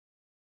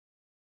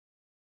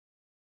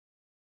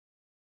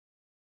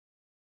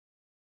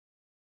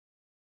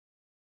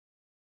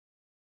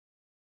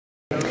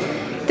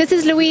This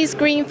is Louise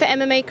Green for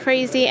MMA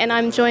Crazy, and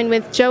I'm joined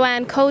with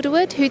Joanne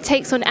Calderwood, who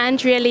takes on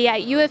Andrea Lee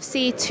at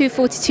UFC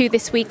 242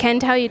 this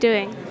weekend. How are you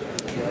doing?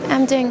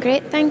 I'm doing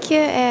great, thank you.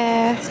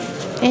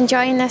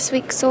 Enjoying this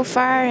week so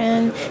far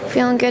and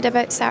feeling good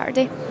about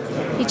Saturday.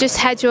 You just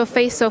had your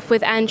face-off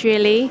with Andrea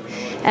Lee.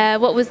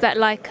 What was that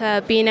like,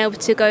 being able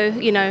to go,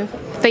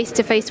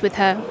 face-to-face with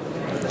her?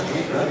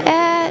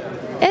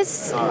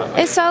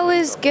 It's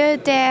always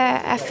good.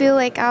 I feel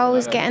like I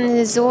always get in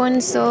the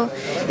zone, so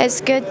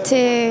it's good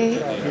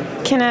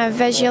to kind of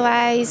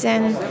visualise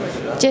and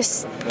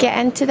just get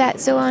into that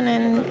zone.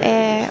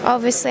 And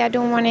obviously I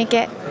don't want to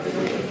get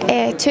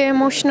too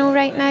emotional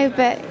right now,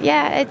 but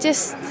yeah,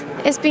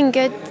 it's been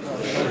good.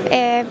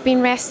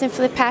 Been resting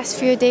for the past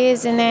few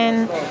days, and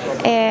then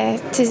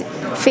to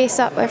face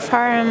up with her,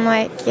 I'm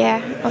like,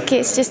 yeah, okay,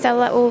 it's just a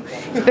little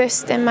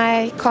boost in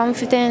my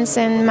confidence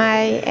and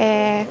my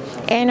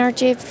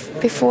energy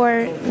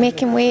before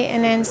making weight,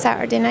 and then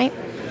Saturday night.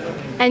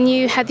 And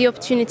you had the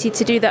opportunity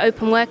to do the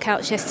open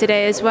workouts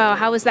yesterday as well.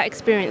 How was that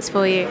experience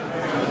for you?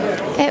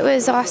 It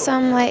was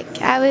awesome.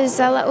 Like, I was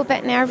a little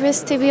bit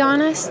nervous, to be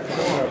honest,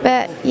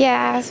 but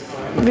yeah,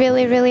 I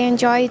really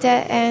enjoyed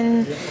it.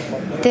 And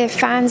the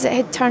fans that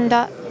had turned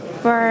up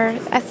were,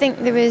 I think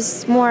there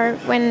was more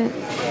when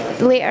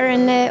later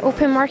in the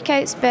open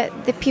workouts,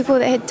 but the people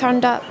that had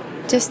turned up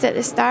just at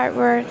the start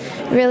were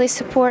really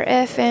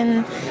supportive,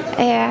 and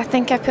I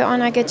think I put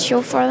on a good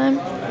show for them.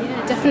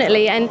 Yeah,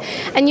 definitely.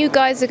 And you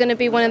guys are going to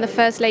be one of the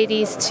first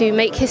ladies to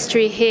make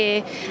history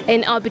here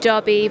in Abu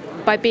Dhabi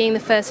by being the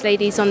first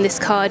ladies on this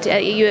card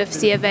at a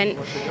UFC event.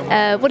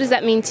 What does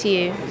that mean to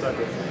you?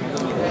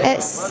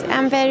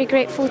 I'm very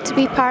grateful to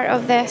be part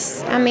of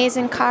this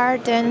amazing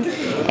card, and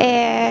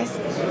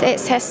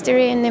it's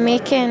history in the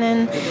making,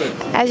 and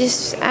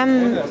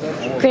I'm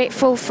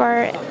grateful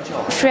for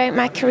throughout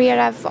my career.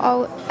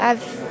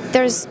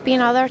 There's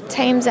been other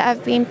times that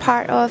I've been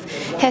part of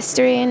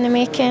history in the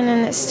making,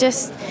 and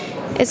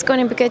it's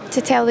going to be good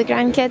to tell the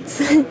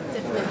grandkids.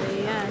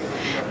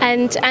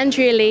 And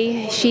Andrea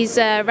Lee, she's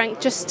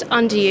ranked just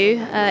under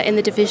you in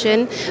the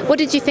division. What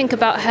did you think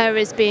about her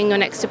as being your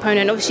next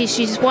opponent? Obviously,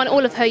 she's won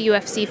all of her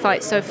UFC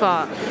fights so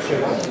far.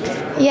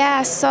 Yeah,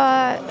 I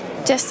saw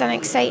just an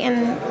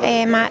exciting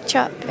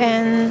matchup,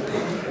 and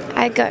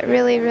I got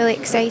really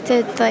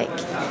excited. Like,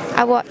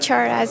 I watch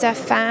her as a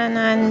fan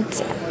and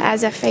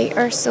as a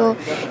fighter, so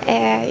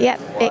yeah,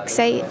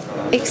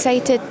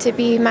 excited to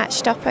be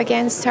matched up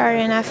against her,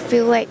 and I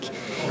feel like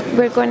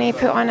we're going to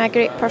put on a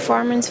great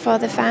performance for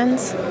the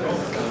fans.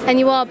 And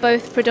you are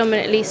both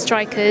predominantly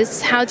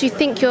strikers. How do you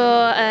think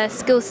your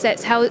skill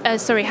sets, how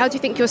do you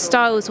think your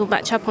styles will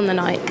match up on the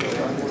night?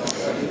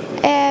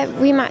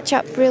 We match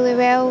up really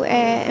well.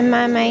 In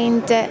my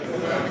mind,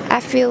 I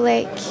feel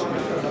like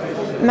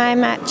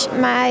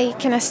my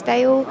kind of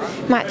style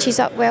matches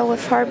up well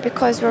with her,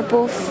 because we're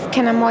both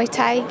kind of Muay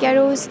Thai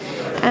girls,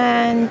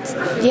 and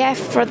yeah,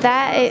 for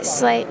that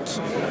it's like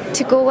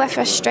to go with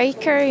a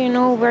striker.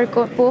 We're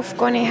both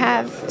going to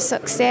have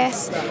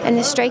success in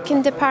the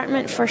striking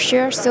department for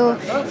sure, so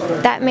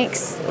that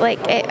makes like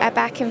it a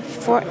back and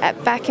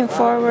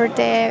forward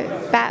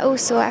battle,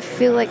 so I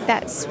feel like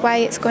that's why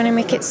it's going to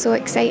make it so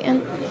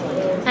exciting.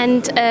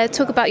 And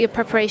talk about your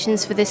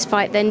preparations for this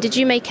fight then. Did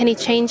you make any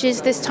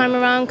changes this time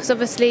around? Because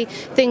obviously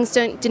things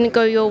didn't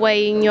go your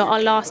way in your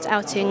last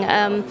outing.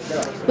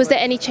 Was there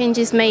any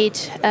changes made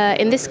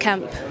in this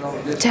camp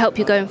to help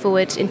you going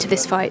forward into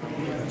this fight?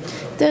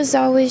 There's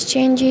always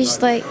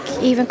changes, like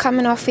even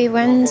coming off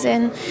wins,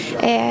 and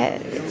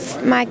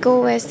my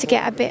goal is to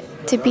get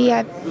to be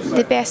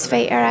the best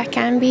fighter I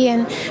can be,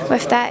 and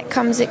with that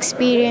comes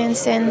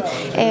experience and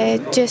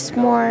just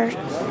more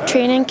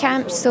training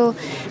camps. So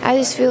I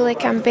just feel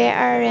like I'm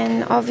better,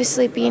 and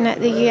obviously being at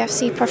the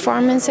UFC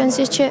Performance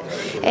Institute,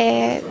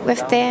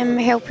 with them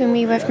helping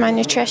me with my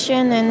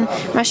nutrition and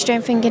my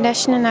strength and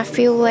conditioning, I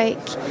feel like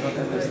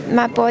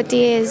my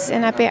body is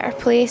in a better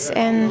place,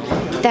 and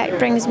that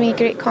brings me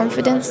great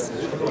confidence.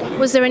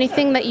 Was there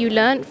anything that you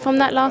learnt from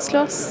that last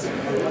loss?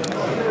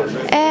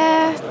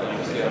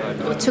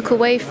 Or took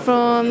away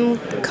from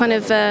kind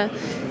of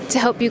to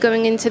help you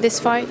going into this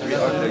fight?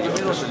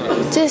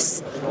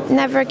 Just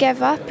never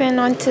give up and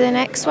on to the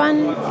next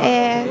one.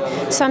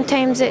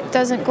 Sometimes it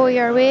doesn't go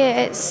your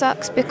way. It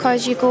sucks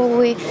because you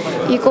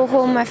go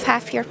home with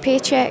half your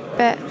paycheck,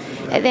 but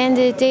at the end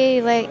of the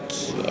day, like,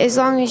 as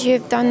long as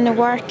you've done the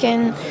work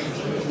and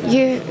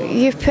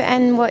you put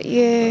in what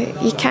you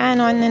can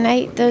on the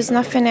night, there's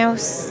nothing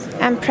else.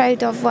 I'm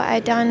proud of what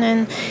I've done,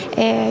 and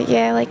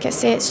yeah, like I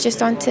say, it's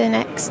just on to the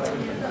next.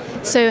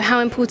 So how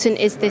important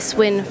is this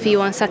win for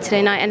you on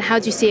Saturday night, and how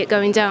do you see it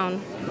going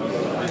down?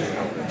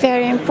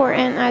 Very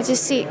important. I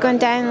just see it going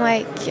down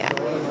like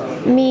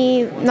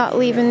me not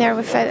leaving there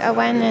without a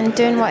win, and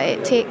doing what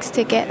it takes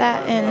to get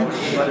that,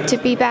 and to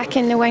be back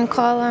in the win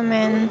column,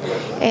 and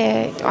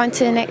on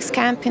to the next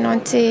camp, and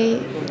on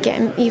to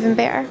getting even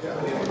better.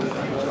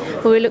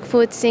 Well, we look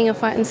forward to seeing your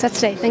fight on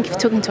Saturday. Thank you for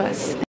talking to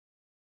us.